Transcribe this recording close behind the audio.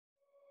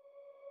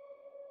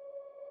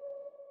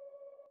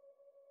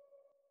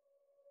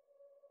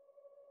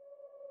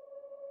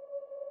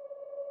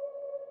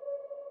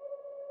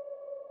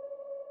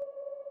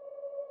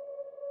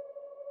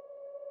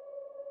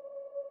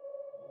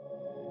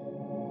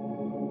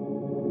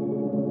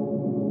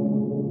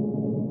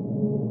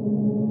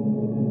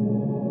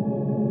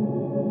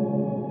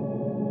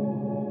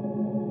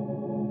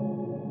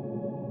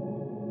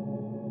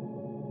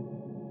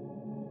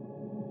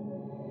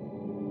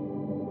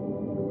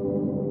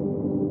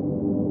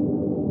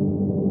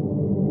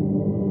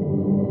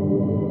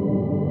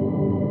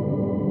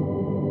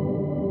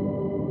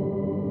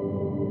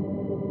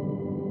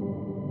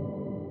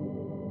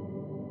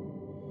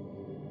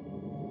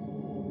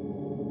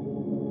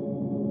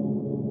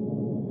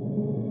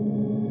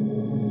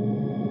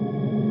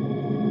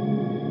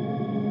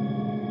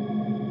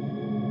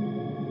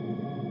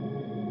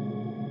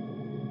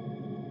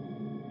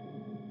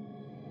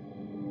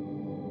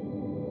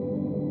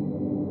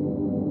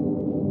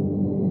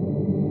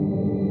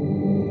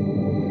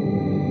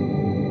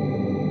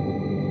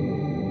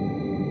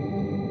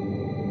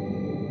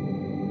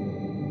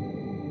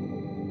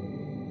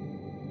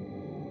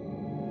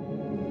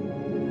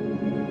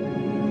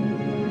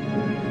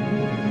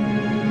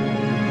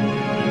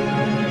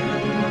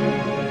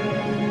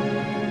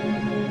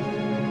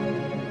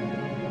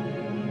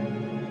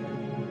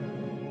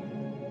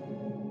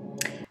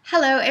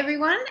Hello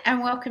everyone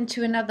and welcome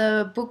to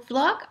another book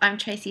vlog. I'm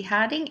Tracy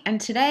Harding and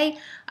today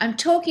I'm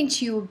talking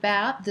to you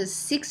about the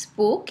sixth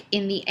book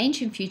in the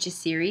Ancient Future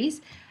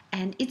series,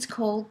 and it's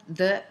called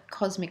The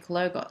Cosmic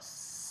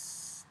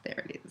Logos.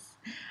 There it is.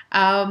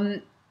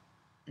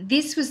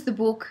 This was the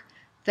book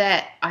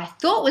that I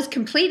thought was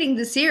completing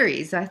the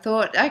series. I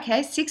thought,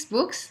 okay, 6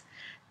 books,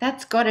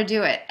 that's got to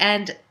do it.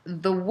 And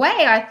the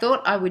way I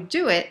thought I would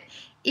do it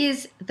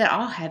is that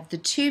I'll have the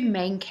 2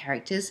 main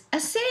characters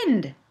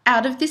ascend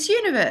out of this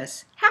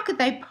universe. How could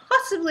they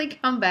possibly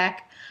come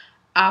back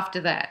after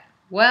that?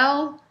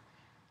 Well,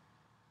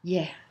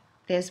 yeah,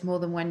 there's more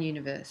than one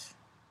universe.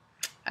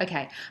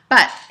 Okay,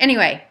 but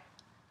anyway,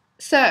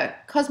 so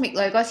Cosmic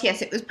Logos,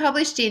 yes, it was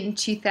published in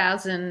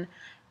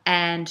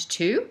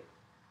 2002.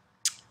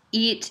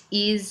 It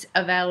is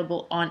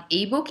available on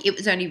ebook. It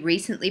was only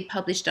recently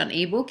published on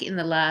ebook in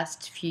the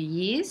last few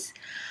years.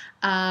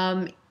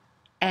 And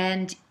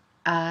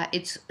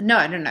it's,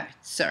 no,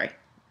 sorry.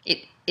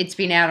 It's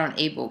been out on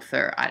ebook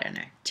for, I don't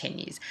know, 10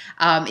 years.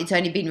 It's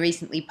only been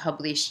recently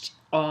published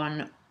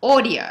on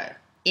audio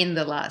in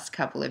the last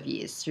couple of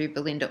years through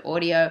Belinda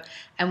Audio,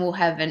 and we'll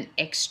have an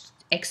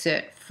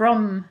excerpt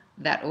from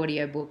that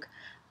audiobook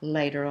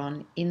later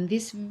on in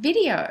this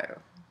video.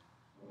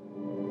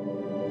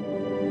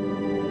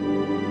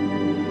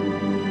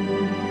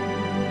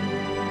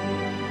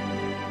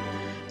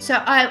 So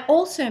I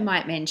also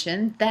might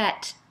mention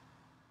that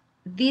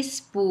this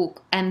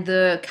book and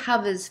the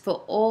covers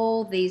for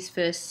all these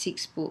first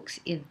 6 books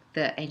in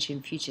the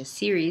Ancient Future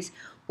series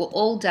were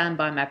all done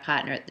by my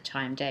partner at the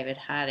time, David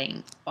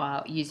Harding,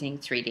 using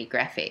 3D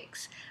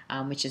graphics,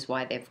 which is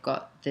why they've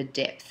got the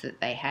depth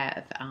that they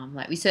have.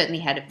 Like, we certainly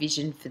had a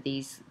vision for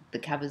the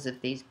covers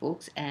of these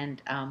books,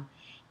 and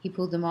he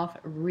pulled them off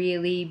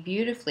really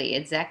beautifully,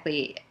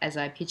 exactly as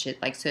I pictured,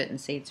 like certain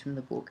scenes from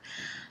the book.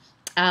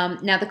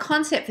 Now, the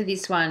concept for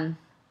this one,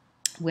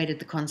 where did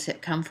the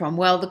concept come from?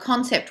 Well, the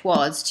concept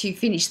was to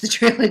finish the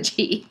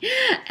trilogy.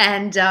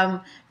 And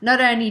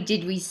not only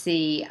did we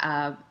see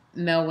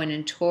Melwyn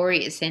and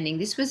Tori ascending,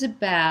 this was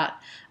about,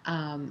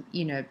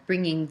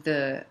 bringing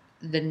the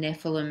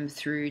Nephilim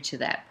through to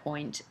that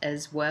point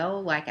as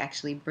well, like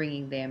actually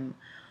bringing them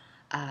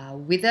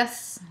with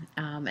us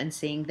and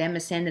seeing them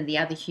ascend, and the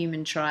other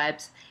human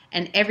tribes,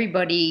 and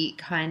everybody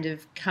kind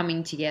of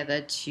coming together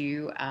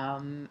to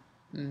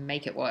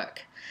make it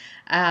work.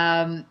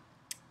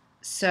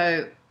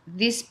 So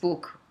this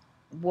book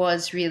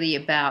was really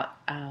about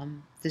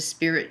the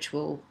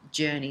spiritual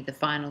journey, the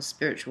final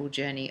spiritual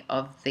journey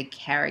of the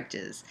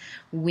characters,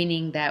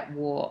 winning that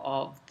war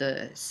of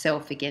the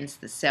self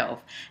against the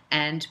self.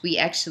 And we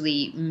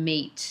actually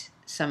meet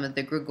some of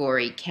the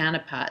Grigori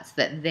counterparts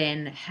that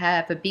then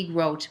have a big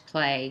role to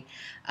play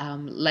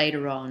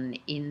later on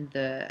in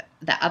the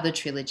other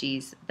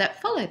trilogies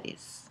that follow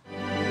this.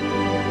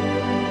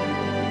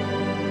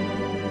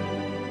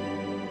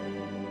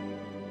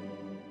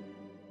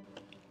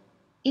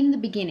 In the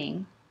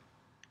beginning,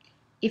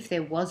 if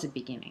there was a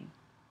beginning,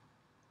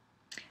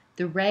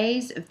 the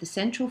rays of the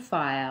central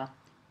fire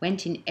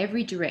went in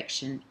every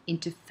direction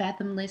into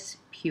fathomless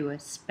pure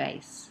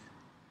space.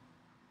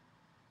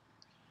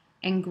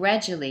 And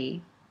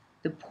gradually,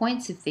 the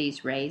points of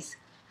these rays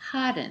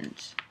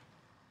hardened,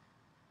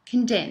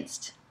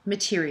 condensed,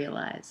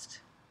 materialized,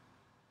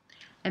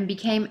 and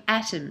became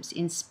atoms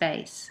in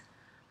space,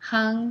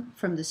 hung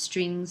from the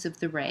strings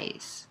of the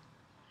rays.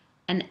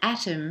 An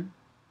atom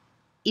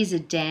is a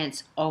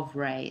dance of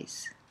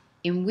rays,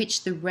 in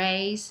which the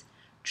rays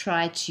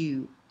try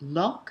to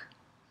lock,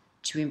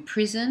 to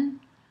imprison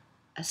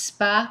a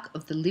spark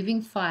of the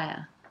living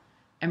fire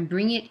and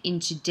bring it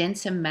into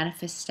denser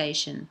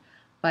manifestation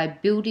by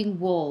building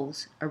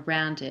walls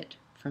around it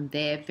from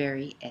their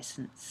very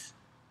essence.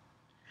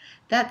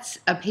 That's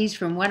a piece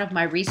from one of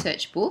my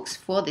research books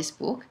for this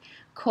book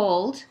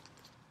called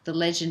The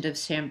Legend of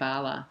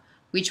Shambhala,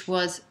 which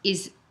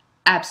is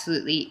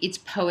absolutely, it's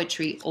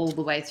poetry all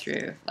the way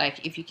through.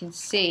 Like, if you can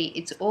see,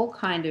 it's all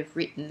kind of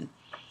written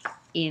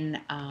in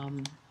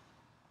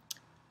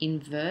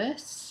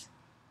verse,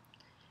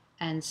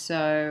 and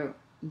so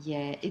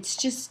yeah, it's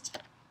just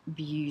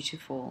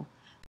beautiful.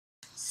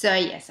 So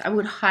yes, I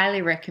would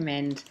highly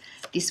recommend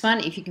this one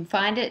if you can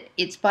find it.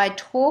 It's by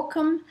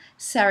Torquem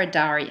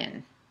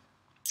Saradarian.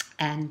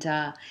 And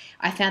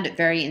I found it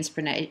very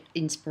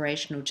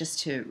inspirational just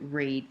to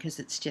read, because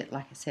it's just,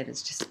 like I said,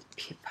 it's just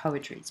pure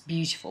poetry. It's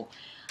beautiful.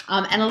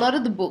 And a lot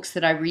of the books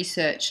that I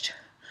researched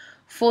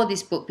for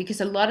this book,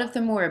 because a lot of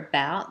them were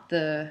about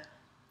the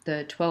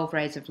 12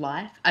 rays of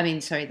life.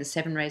 The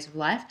 7 rays of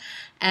life.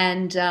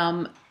 And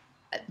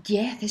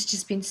yeah, there's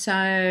just been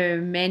so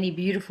many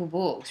beautiful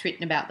books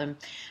written about them,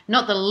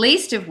 not the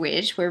least of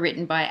which were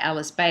written by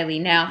Alice Bailey.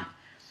 Now,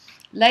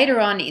 later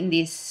on in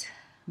this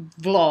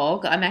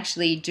vlog, I'm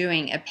actually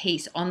doing a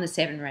piece on the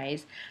 7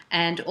 rays,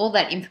 and all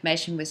that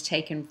information was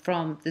taken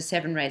from the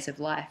 7 Rays of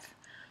Life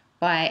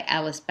by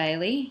Alice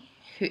Bailey,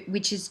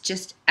 which is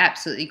just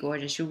absolutely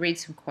gorgeous. You'll read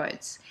some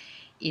quotes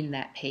in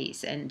that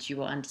piece, and you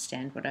will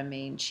understand what I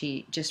mean.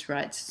 She just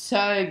writes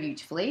so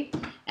beautifully.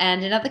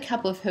 And another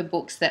couple of her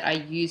books that I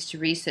used to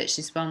research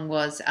this one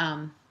was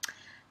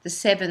The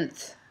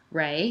Seventh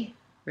Ray,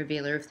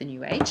 Revealer of the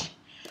New Age,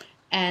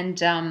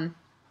 and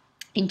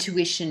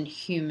Intuition,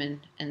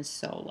 Human and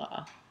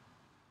Solar,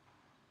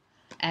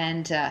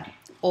 and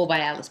all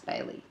by Alice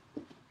Bailey.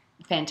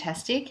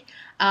 Fantastic.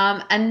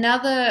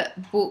 Another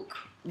book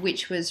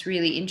which was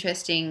really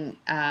interesting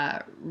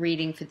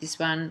reading for this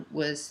one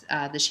was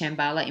the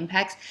Shambhala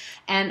Impacts.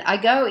 And I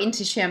go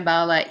into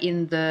Shambhala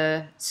in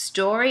the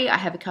story. I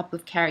have a couple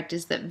of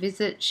characters that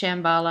visit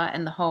Shambhala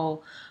and the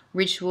whole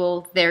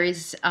ritual. There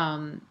is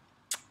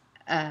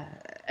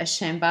a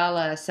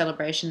Shambhala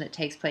celebration that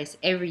takes place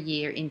every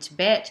year in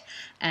Tibet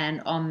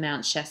and on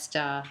Mount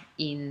Shasta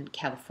in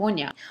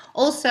California.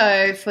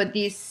 Also, for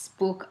this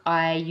book,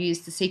 I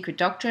used The Secret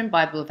Doctrine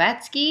by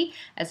Blavatsky,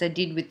 as I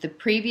did with the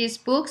previous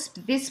books.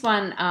 This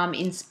one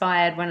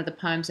inspired one of the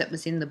poems that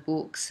was in the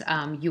books,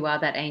 You Are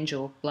That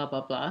Angel, blah,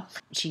 blah, blah.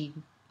 She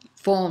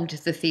formed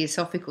the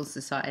Theosophical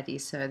Society,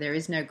 so there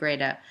is no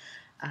greater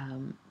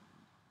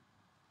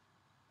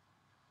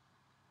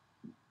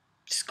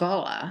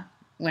scholar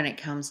when it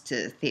comes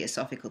to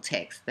theosophical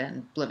texts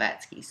than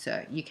Blavatsky,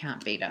 so you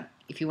can't beat her.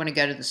 If you want to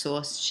go to the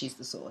source, she's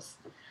the source.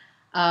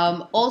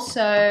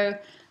 Also,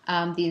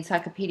 the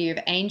Encyclopedia of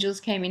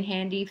Angels came in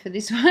handy for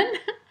this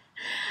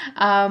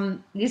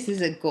one. This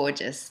is a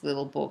gorgeous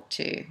little book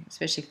too,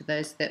 especially for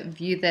those of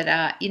you that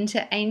are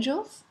into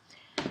angels.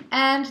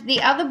 And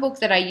the other book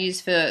that I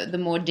use for the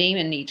more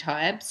demon-y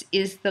types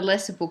is the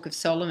Lesser Book of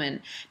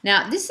Solomon.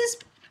 Now, this is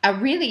a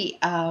really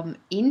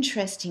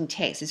interesting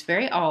text. It's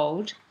very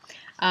old.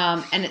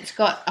 And it's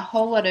got a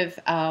whole lot of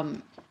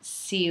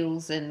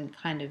seals and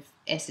kind of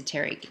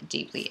esoteric,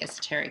 deeply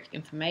esoteric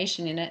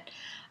information in it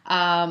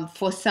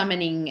for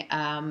summoning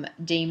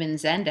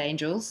demons and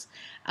angels.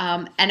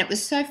 And it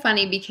was so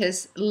funny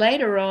because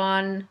later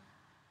on,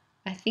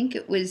 I think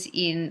it was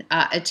in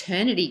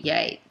Eternity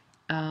Gate,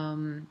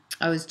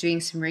 I was doing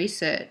some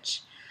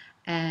research,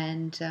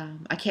 and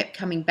I kept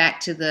coming back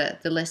to the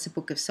Lesser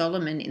Book of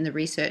Solomon in the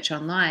research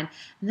online.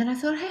 And then I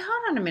thought, hey,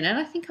 hold on a minute.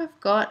 I think I've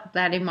got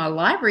that in my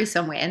library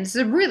somewhere. And it's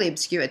a really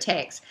obscure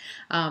text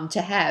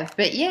to have.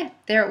 But yeah,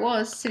 there it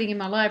was sitting in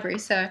my library.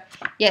 So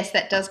yes,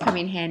 that does come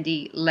in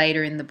handy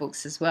later in the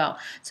books as well.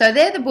 So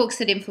they're the books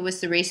that influenced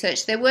the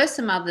research. There were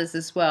some others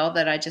as well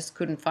that I just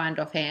couldn't find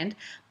offhand.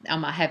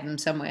 I have them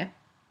somewhere.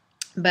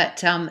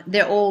 But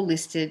they're all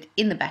listed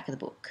in the back of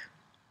the book.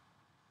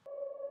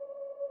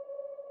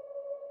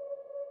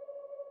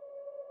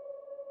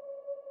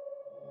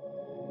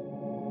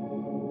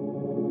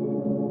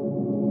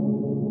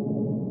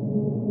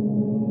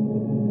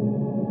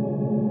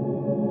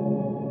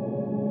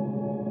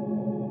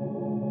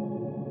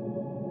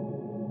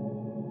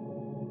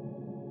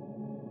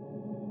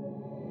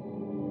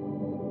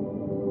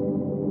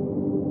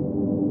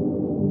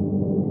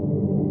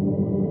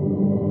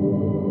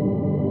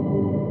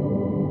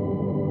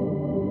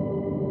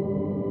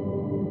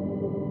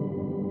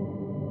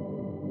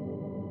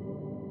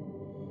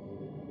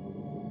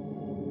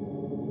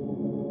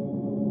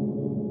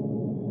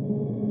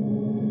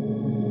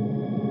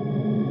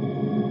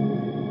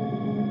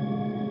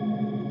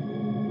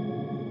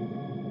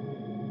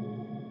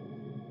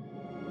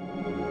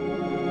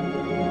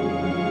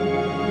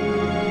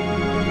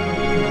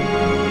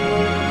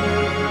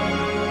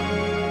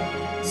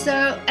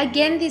 So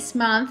again this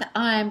month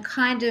I'm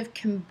kind of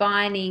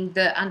combining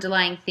the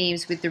underlying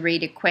themes with the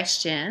reader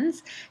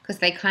questions because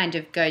they kind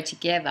of go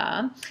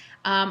together.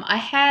 I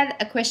had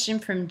a question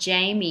from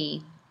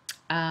Jamie.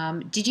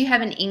 Did you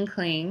have an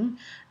inkling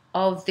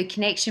of the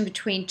connection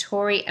between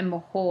Tori and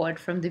Mahord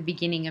from the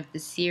beginning of the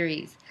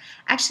series?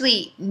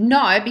 Actually,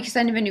 no, because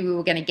I never knew we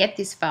were going to get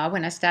this far.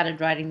 When I started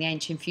writing The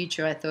Ancient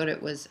Future, I thought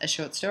it was a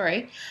short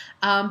story.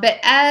 But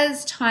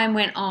as time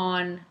went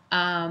on,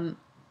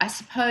 I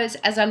suppose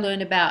as I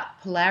learned about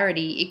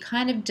polarity, it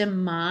kind of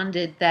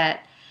demanded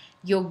that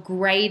your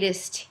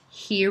greatest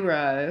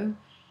hero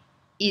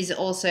is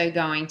also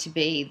going to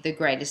be the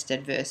greatest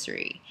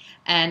adversary.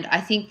 And I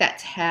think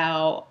that's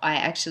how I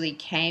actually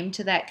came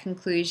to that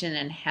conclusion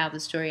and how the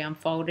story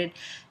unfolded,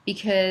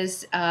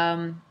 because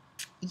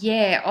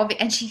yeah,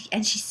 and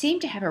she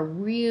seemed to have a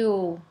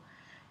real,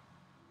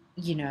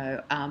 you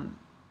know,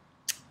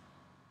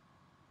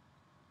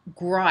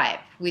 gripe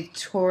with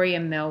Tori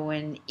and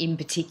Melwyn in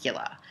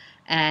particular,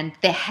 and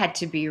there had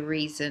to be a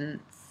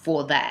reason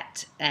for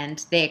that,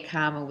 and their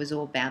karma was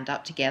all bound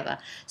up together.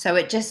 So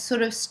it just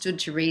sort of stood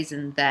to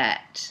reason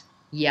that,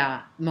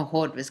 yeah,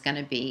 Mahord was going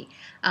to be,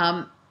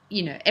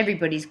 you know,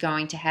 everybody's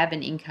going to have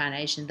an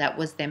incarnation that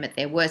was them at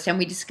their worst. And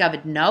we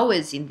discovered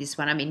Noah's in this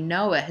one. I mean,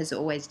 Noah has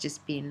always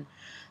just been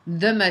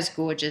the most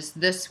gorgeous,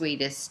 the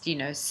sweetest, you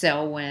know,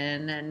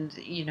 Selwyn and,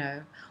 you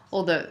know,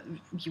 all the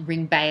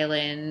Ring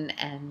Balin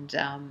and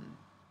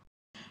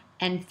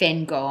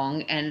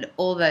Fengong and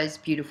all those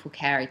beautiful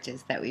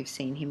characters that we've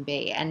seen him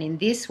be. And in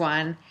this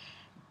one,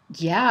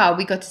 Yeah,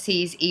 we got to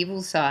see his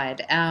evil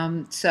side.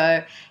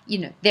 So,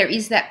 there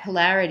is that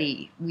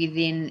polarity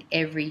within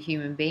every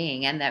human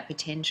being and that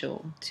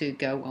potential to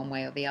go one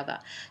way or the other.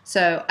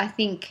 So, I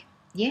think,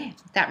 yeah,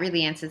 that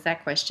really answers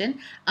that question.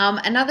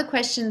 Another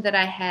question that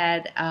I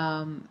had,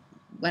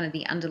 one of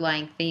the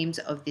underlying themes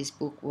of this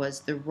book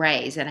was the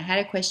rays. And I had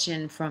a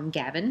question from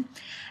Gavin,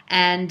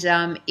 and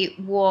he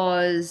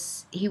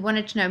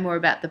wanted to know more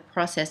about the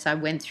process I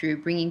went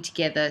through bringing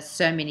together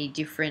so many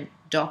different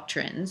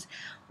doctrines,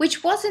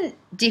 which wasn't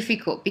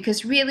difficult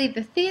because really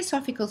the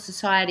Theosophical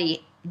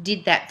Society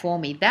did that for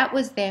me. That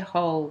was their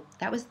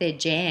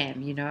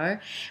jam,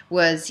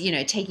 was,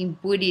 taking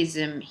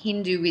Buddhism,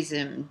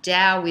 Hinduism,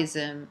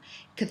 Taoism,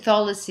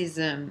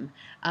 Catholicism,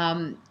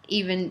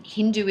 even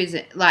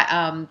Hinduism,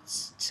 the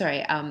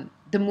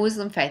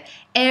Muslim faith,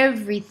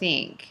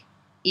 everything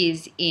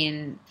is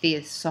in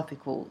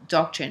Theosophical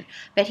doctrine.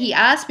 But he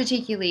asked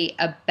particularly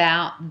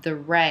about the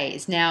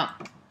rays. Now,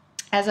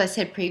 as I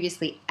said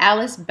previously,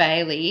 Alice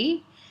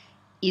Bailey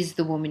is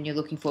the woman you're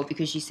looking for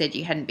because you said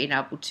you hadn't been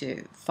able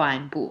to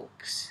find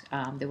books.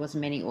 There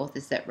wasn't many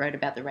authors that wrote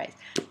about the rays.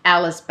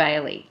 Alice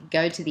Bailey.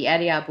 Go to the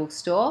Adyar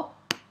bookstore,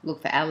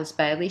 look for Alice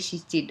Bailey.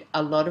 She did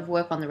a lot of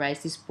work on the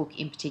rays. This book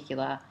in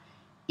particular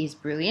is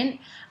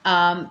brilliant.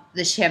 The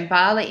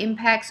Shambhala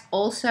Impacts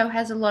also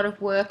has a lot of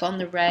work on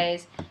the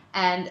rays,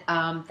 and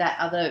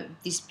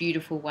this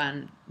beautiful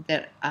one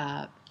that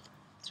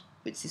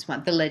what's this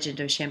one? The Legend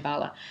of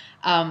Shambhala.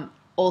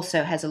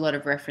 Also has a lot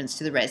of reference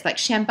to the rays. Like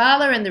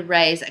Shambhala and the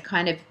rays are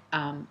kind of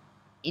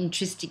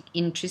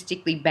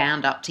intrinsically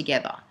bound up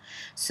together.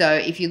 So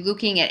if you're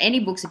looking at any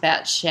books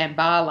about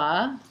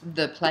Shambhala,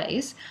 the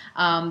place,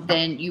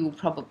 then you will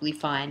probably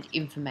find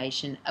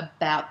information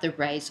about the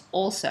rays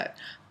also.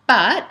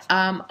 But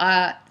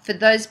for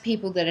those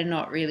people that are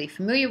not really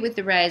familiar with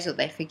the rays, or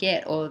they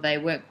forget, or they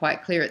weren't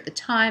quite clear at the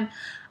time,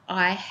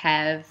 I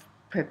have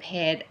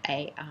prepared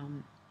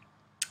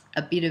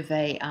a bit of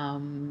a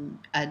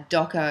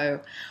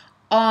doco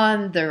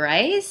on the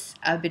rays,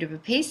 a bit of a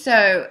piece.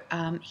 So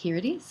here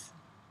it is.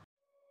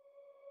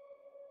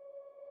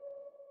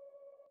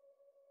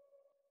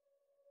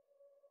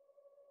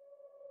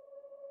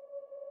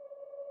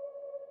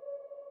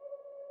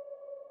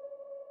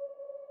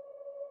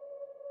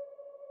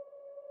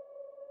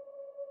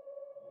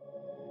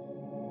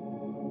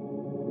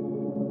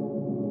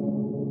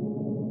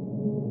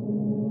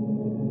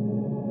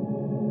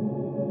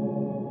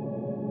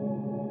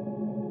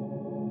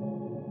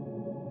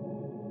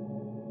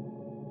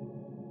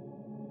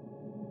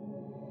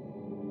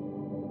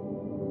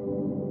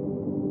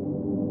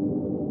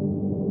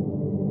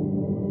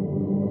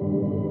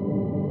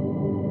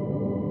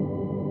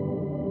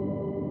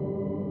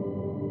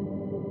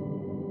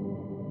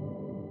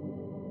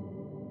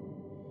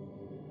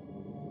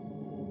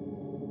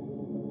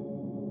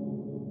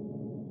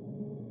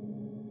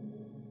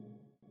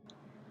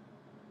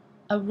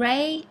 A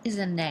ray is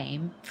a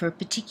name for a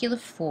particular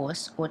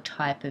force or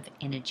type of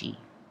energy,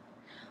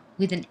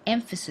 with an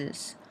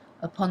emphasis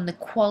upon the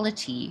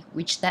quality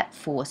which that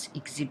force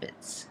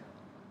exhibits.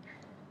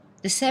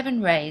 The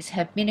 7 rays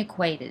have been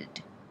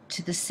equated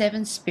to the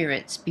 7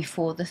 spirits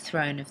before the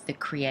throne of the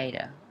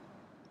Creator.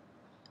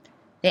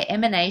 Their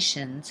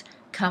emanations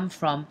come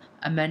from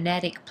a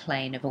monadic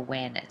plane of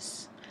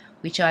awareness,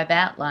 which I've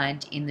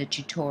outlined in the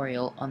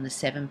tutorial on the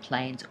 7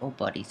 planes or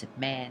bodies of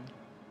man.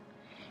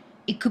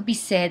 It could be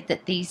said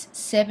that these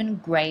 7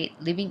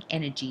 great living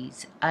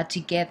energies are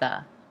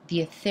together the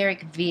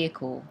etheric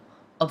vehicle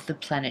of the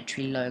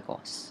planetary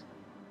logos.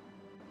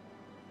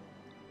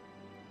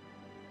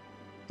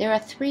 There are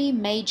 3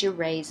 major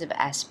rays of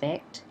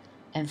aspect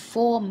and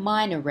 4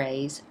 minor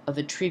rays of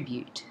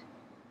attribute.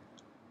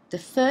 The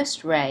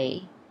first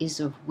ray is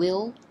of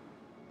will,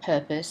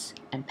 purpose,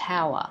 and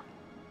power,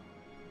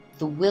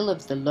 the will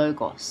of the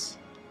logos,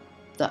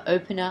 the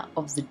opener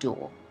of the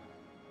door.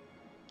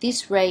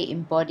 This ray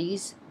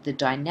embodies the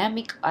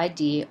dynamic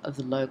idea of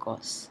the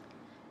logos,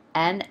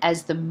 and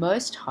as the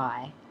Most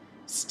High,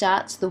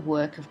 starts the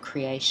work of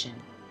creation.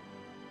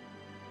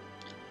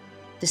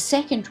 The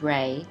second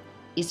ray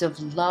is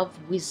of love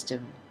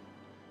wisdom,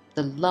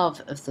 the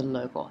love of the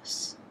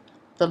logos,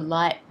 the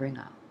light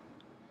bringer.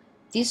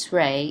 This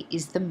ray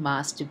is the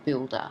master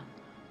builder,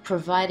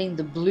 providing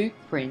the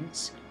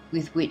blueprints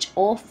with which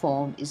all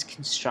form is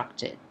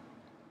constructed.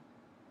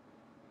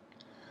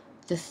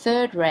 The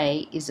third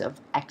ray is of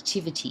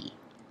activity,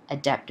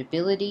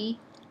 adaptability,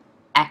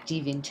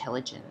 active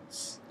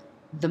intelligence,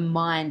 the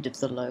mind of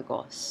the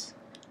logos,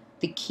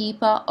 the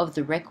keeper of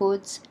the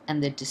records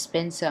and the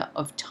dispenser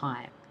of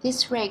time.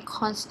 This ray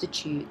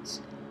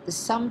constitutes the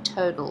sum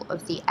total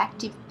of the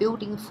active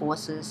building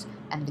forces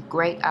and the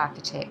great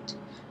architect,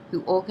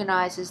 who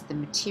organizes the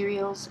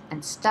materials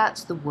and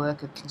starts the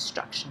work of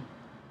construction.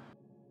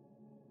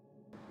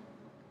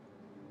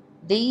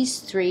 These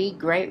 3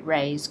 great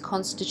rays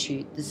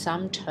constitute the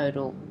sum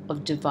total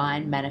of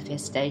divine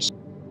manifestation.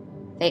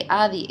 They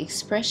are the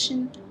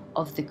expression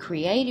of the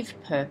creative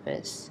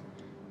purpose,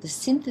 the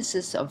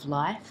synthesis of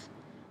life,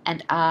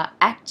 and are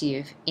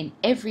active in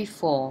every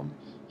form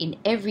in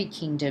every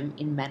kingdom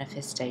in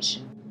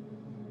manifestation.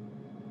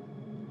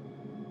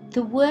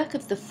 The work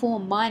of the 4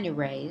 minor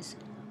rays,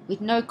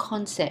 with no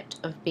concept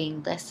of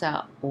being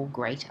lesser or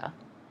greater,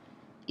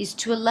 is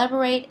to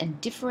elaborate and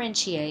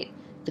differentiate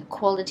the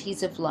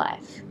qualities of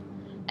life,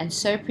 and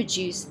so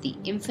produce the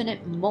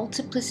infinite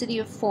multiplicity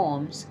of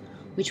forms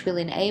which will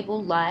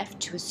enable life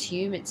to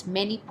assume its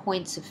many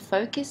points of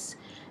focus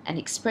and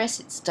express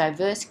its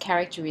diverse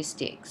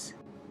characteristics.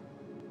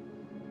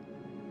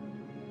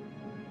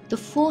 The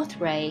 4th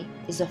ray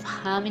is of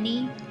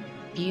harmony,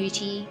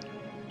 beauty,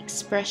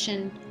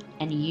 expression,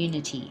 and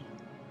unity.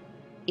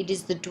 It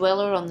is the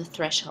dweller on the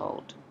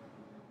threshold,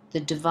 the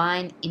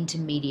divine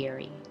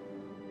intermediary.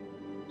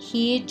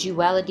 Here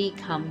duality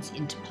comes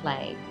into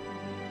play,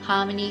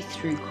 harmony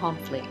through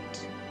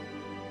conflict.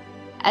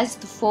 As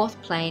the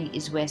 4th plane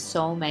is where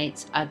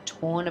soulmates are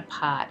torn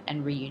apart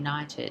and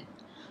reunited,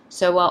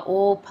 so are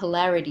all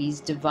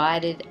polarities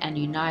divided and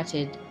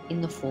united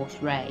in the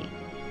 4th ray.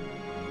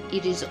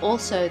 It is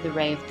also the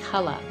ray of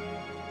colour.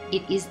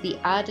 It is the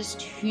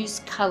artist whose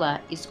colour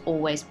is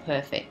always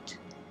perfect,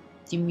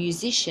 the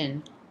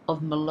musician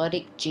of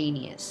melodic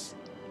genius.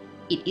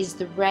 It is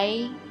the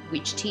ray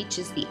which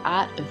teaches the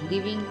art of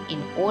living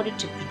in order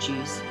to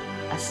produce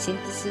a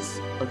synthesis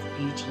of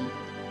beauty.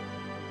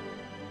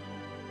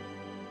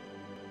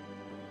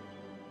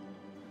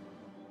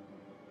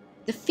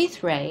 The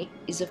 5th ray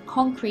is of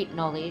concrete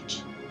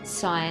knowledge,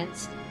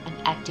 science, and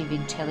active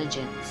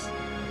intelligence.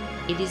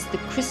 It is the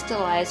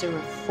crystallizer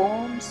of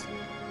forms,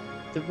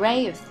 the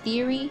ray of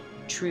theory,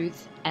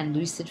 truth, and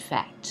lucid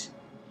fact.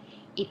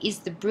 It is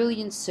the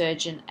brilliant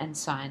surgeon and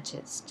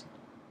scientist,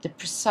 the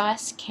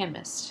precise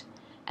chemist,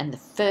 and the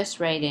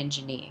first-rate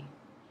engineer.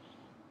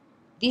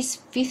 This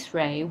 5th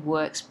ray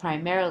works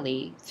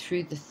primarily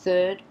through the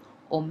 3rd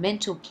or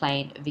mental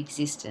plane of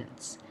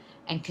existence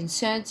and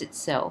concerns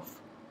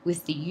itself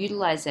with the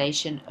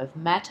utilization of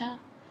matter,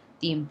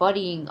 the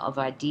embodying of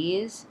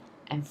ideas,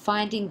 and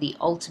finding the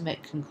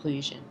ultimate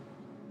conclusion.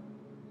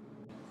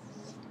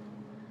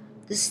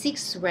 The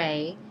 6th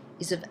ray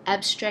is of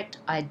abstract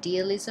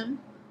idealism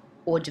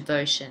or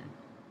devotion,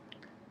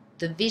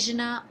 the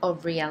visioner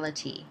of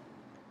reality.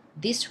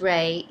 This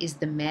ray is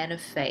the man of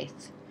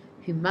faith,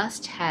 who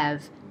must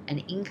have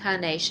an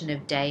incarnation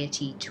of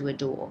deity to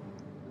adore.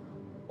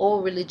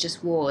 All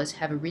religious wars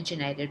have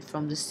originated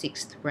from the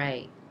 6th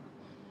ray.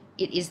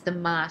 It is the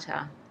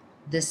martyr,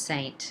 the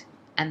saint,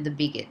 and the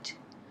bigot,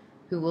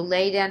 who will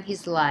lay down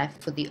his life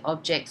for the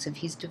objects of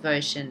his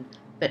devotion,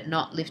 but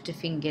not lift a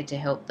finger to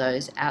help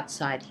those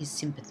outside his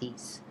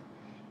sympathies.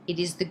 It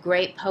is the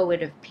great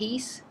poet of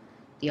peace,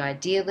 the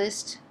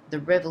idealist, the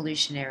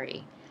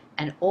revolutionary,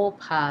 and all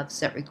paths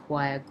that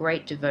require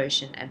great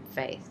devotion and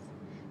faith.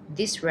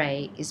 This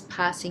ray is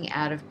passing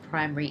out of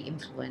primary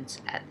influence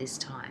at this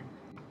time.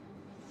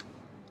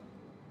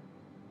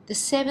 The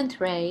 7th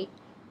ray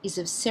is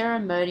of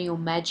ceremonial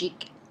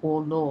magic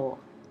or law,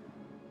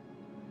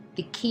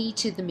 the key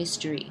to the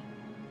mystery.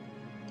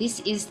 This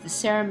is the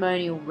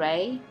ceremonial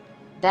ray,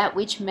 that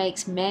which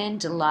makes man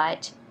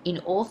delight in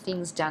all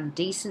things done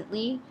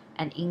decently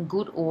and in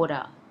good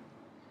order.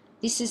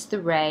 This is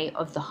the ray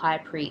of the high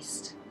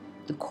priest,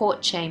 the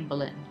court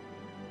chamberlain,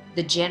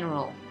 the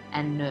general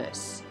and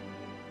nurse,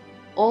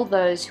 all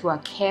those who are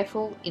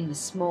careful in the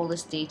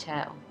smallest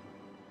detail,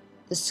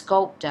 the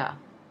sculptor,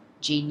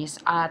 genius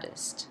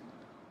artist,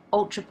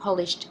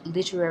 ultra-polished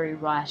literary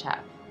writer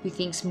who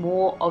thinks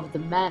more of the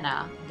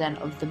manner than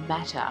of the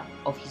matter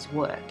of his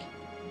work.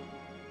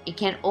 It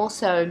can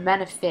also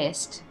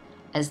manifest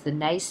as the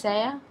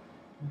naysayer,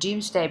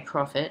 doomsday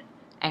prophet,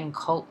 and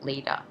cult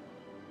leader.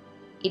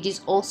 It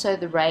is also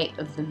the ray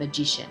of the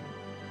magician,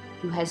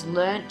 who has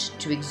learnt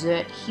to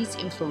exert his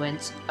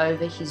influence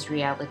over his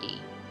reality.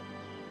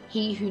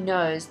 He who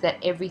knows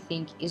that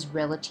everything is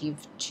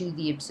relative to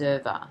the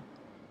observer.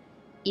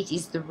 It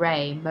is the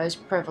ray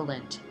most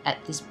prevalent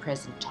at this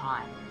present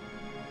time.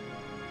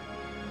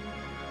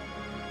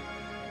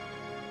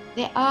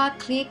 There are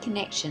clear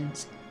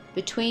connections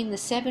between the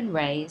 7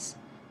 rays,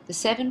 the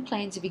 7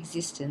 planes of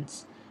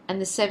existence, and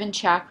the 7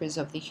 chakras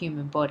of the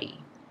human body.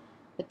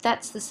 But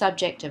that's the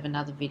subject of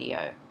another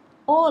video,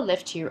 or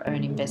left to your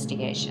own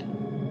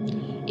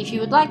investigation. If you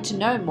would like to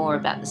know more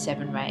about the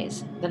 7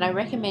 rays, then I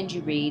recommend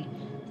you read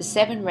The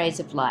 7 Rays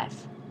of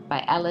Life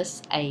by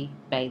Alice A.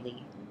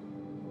 Bailey.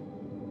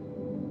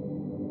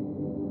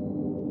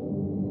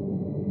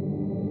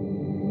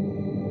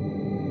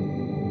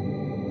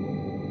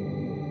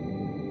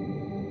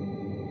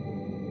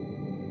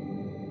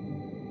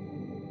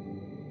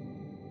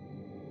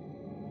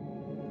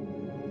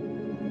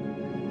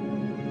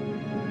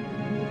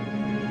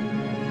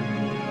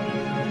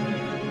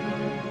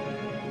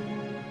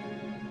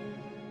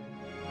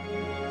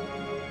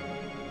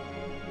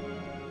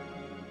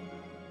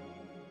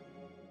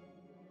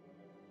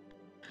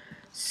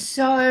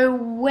 So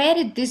where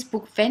did this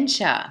book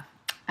venture?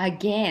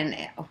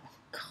 Again,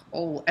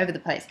 all over the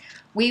place.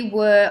 We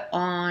were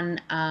on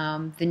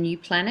the new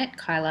planet,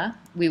 Kyla.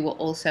 We were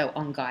also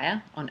on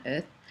Gaia, on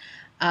Earth.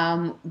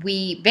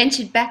 We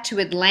ventured back to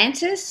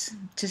Atlantis,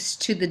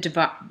 to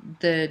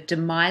the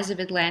demise of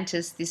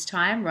Atlantis this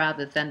time,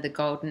 rather than the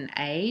Golden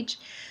Age.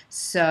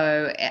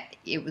 So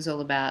it was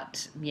all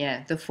about,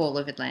 yeah, the fall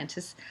of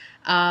Atlantis.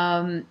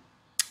 Um,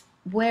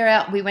 where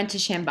out? We went to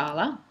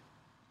Shambhala,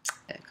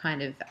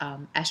 kind of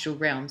astral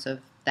realms of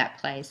that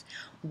place,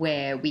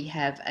 where we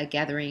have a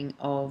gathering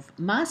of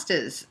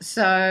masters.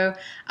 So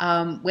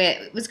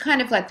where it was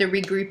kind of like the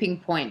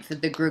regrouping point for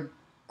the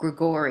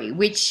Grigori,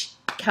 which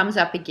comes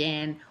up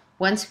again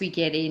once we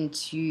get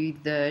into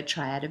the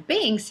Triad of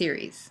Being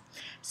series.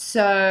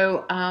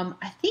 So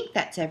I think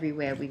that's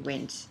everywhere we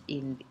went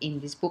in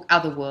this book.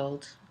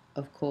 Otherworld,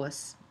 of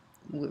course.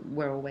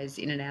 We're always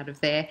in and out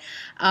of there.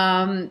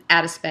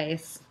 Outer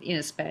space,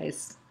 inner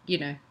space,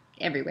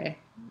 everywhere.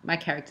 My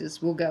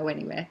characters will go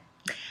anywhere.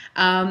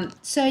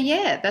 So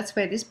yeah, that's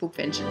where this book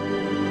ventured.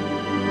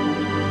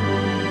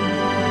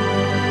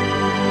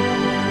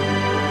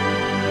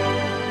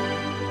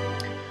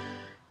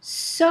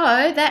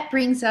 So that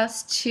brings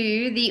us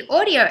to the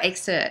audio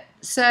excerpt.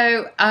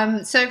 So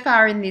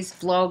far in this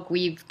vlog,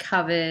 we've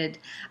covered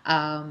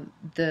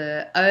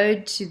the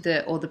ode to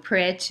the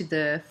prayer to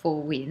the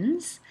four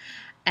winds,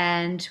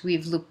 and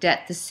we've looked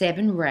at the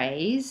seven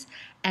rays.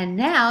 And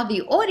now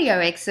the audio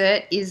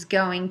excerpt is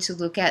going to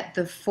look at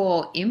the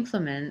four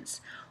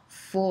implements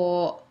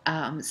for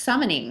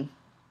summoning.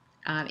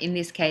 In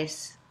this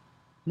case,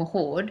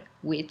 Mahord,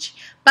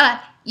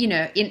 but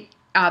in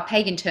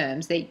pagan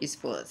terms, they're used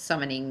for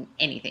summoning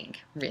anything,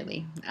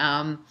 really.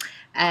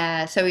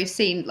 So we've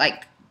seen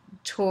like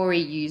Tori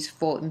use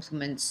four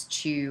implements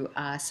to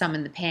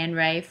summon the Pan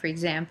Ray, for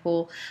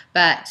example,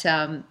 but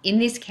in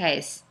this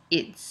case,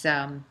 it's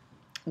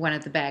one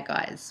of the bad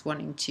guys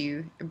wanting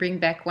to bring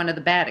back one of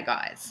the bad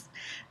guys,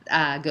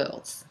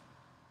 girls,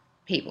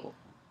 people,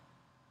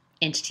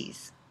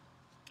 entities.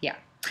 Yeah.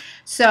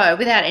 So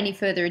without any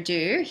further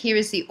ado, here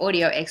is the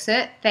audio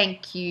excerpt.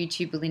 Thank you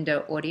to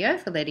Belinda Audio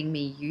for letting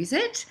me use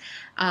it.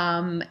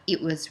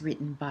 It was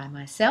written by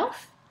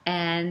myself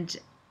and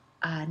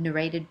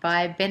narrated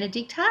by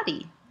Benedict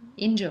Hardy.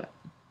 Enjoy.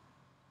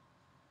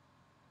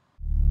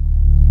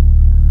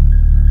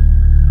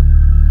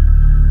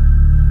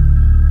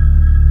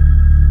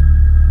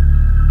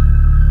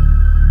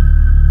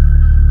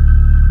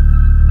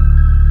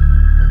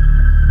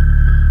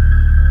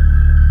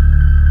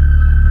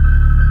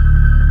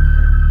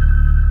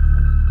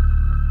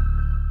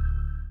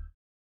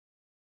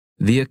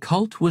 The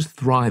occult was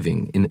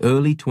thriving in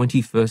early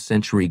 21st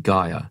century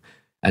Gaia,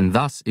 and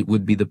thus it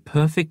would be the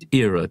perfect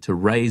era to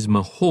raise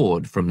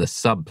Mahord from the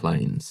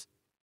subplanes.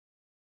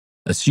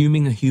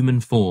 Assuming a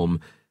human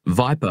form,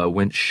 Viper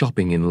went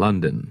shopping in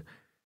London.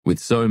 With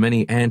so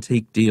many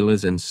antique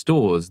dealers and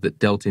stores that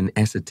dealt in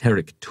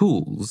esoteric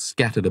tools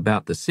scattered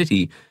about the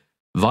city,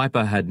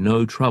 Viper had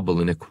no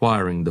trouble in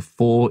acquiring the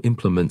four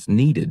implements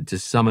needed to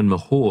summon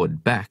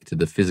Mahord back to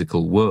the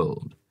physical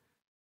world: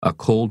 a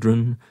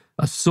cauldron,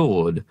 a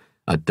sword,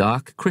 a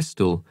dark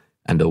crystal,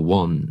 and a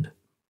wand.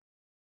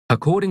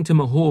 According to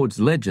Mahord's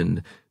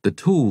legend, the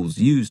tools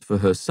used for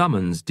her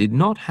summons did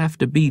not have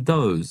to be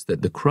those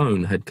that the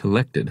crone had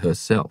collected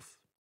herself.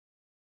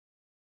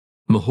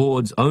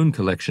 Mahord's own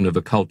collection of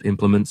occult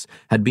implements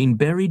had been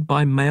buried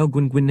by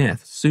Maelgwn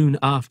Gwynedd soon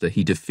after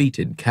he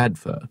defeated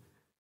Cadfer.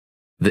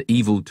 The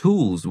evil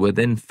tools were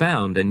then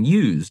found and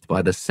used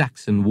by the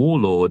Saxon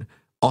warlord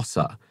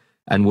Ossa,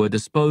 and were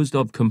disposed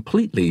of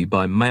completely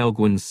by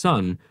Maelgwyn's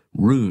son,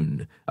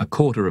 Rune, a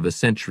quarter of a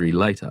century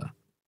later.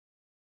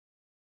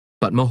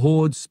 But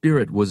Mahord's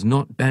spirit was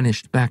not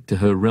banished back to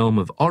her realm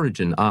of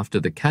origin after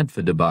the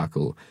Cadfer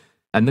debacle,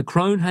 and the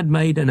crone had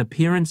made an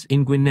appearance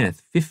in Gwynedd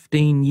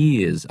 15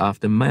 years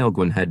after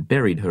Maelgwn had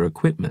buried her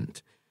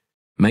equipment,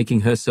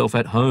 making herself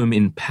at home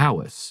in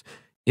Powys,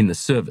 in the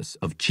service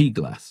of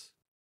Chiglas.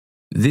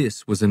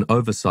 This was an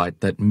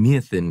oversight that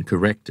Myrddin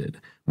corrected,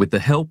 with the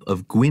help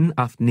of Gwyn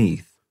ap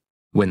Neith,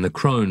 when the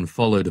crone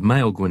followed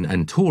Maelgwn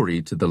and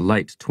Tori to the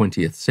late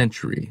 20th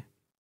century.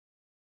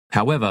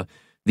 However,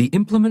 the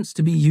implements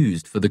to be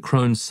used for the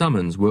crone's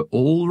summons were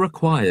all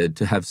required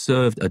to have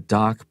served a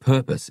dark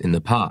purpose in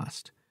the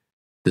past.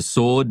 The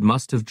sword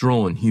must have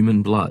drawn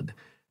human blood.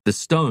 The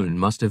stone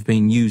must have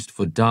been used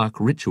for dark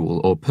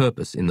ritual or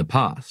purpose in the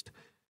past.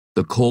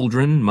 The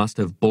cauldron must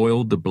have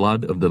boiled the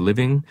blood of the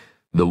living.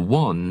 The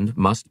wand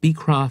must be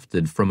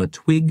crafted from a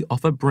twig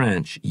off a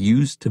branch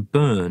used to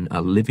burn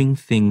a living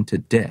thing to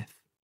death.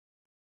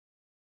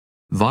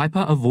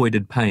 Viper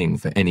avoided paying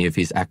for any of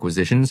his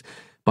acquisitions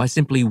by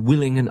simply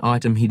willing an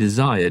item he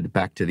desired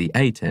back to the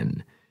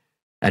Aten,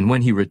 and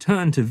when he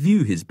returned to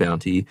view his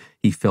bounty,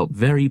 he felt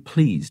very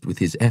pleased with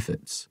his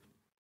efforts.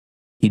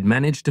 He'd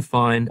managed to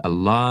find a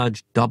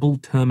large,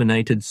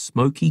 double-terminated,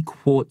 smoky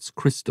quartz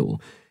crystal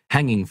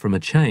hanging from a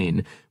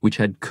chain which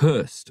had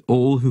cursed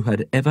all who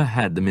had ever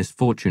had the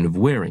misfortune of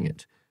wearing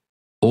it.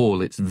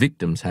 All its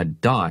victims had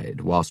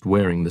died whilst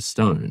wearing the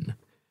stone.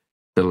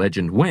 The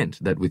legend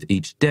went that with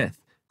each death,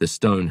 the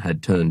stone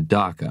had turned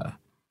darker.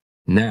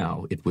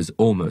 Now it was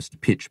almost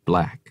pitch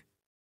black.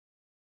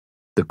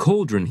 The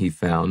cauldron he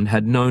found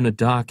had known a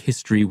dark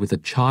history with a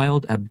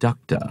child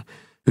abductor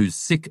whose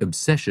sick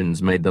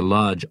obsessions made the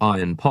large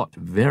iron pot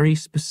very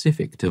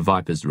specific to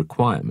Viper's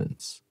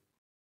requirements.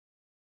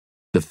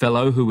 The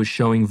fellow who was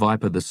showing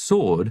Viper the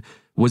sword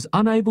was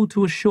unable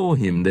to assure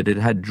him that it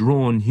had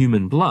drawn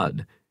human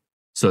blood,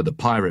 so the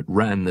pirate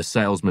ran the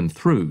salesman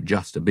through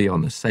just to be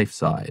on the safe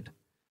side.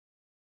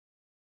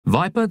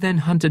 Viper then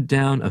hunted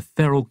down a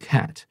feral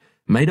cat,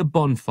 made a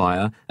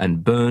bonfire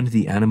and burned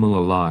the animal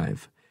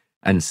alive,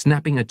 and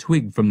snapping a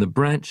twig from the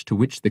branch to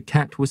which the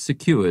cat was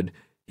secured,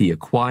 he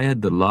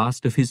acquired the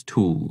last of his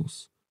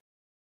tools.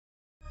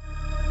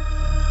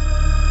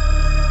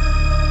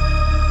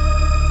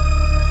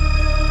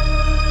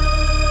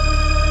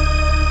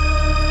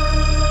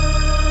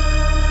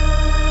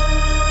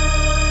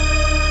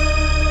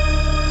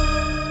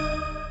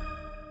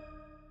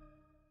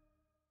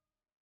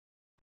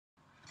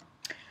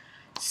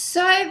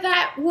 So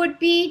that would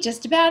be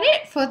just about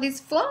it for this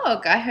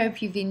vlog. I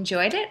hope you've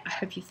enjoyed it. I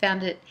hope you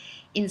found it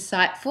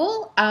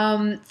insightful.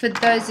 For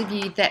those of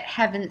you that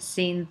haven't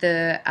seen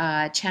the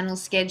channel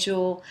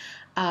schedule,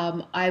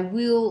 I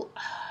will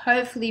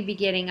hopefully be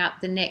getting up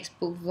the next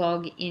book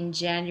vlog in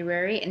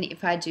January, and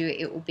if I do,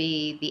 it will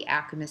be The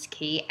Alchemist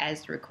Key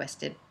as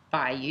requested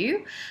by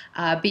you.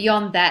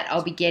 Beyond that,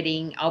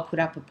 I'll put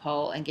up a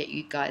poll and get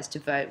you guys to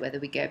vote whether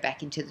we go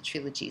back into the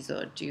trilogies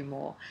or do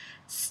more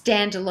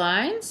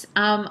standalones.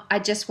 I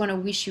just want to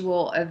wish you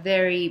all a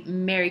very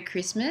Merry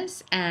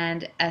Christmas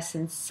and a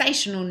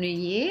sensational New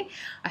Year.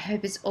 I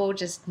hope it's all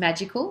just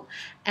magical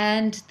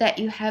and that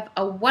you have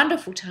a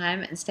wonderful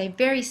time and stay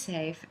very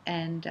safe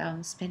and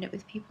spend it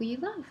with people you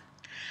love.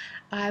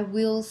 I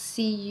will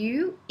see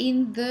you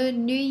in the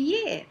new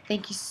year.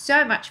 Thank you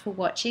so much for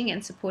watching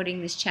and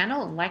supporting this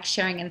channel. Like,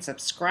 sharing, and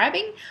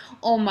subscribing.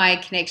 All my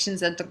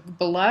connections are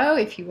below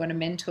if you want a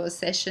mentor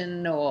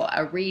session or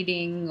a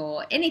reading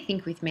or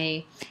anything with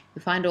me.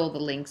 You'll find all the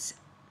links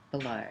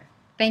below.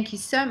 Thank you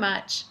so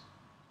much.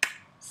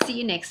 See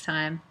you next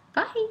time.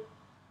 Bye.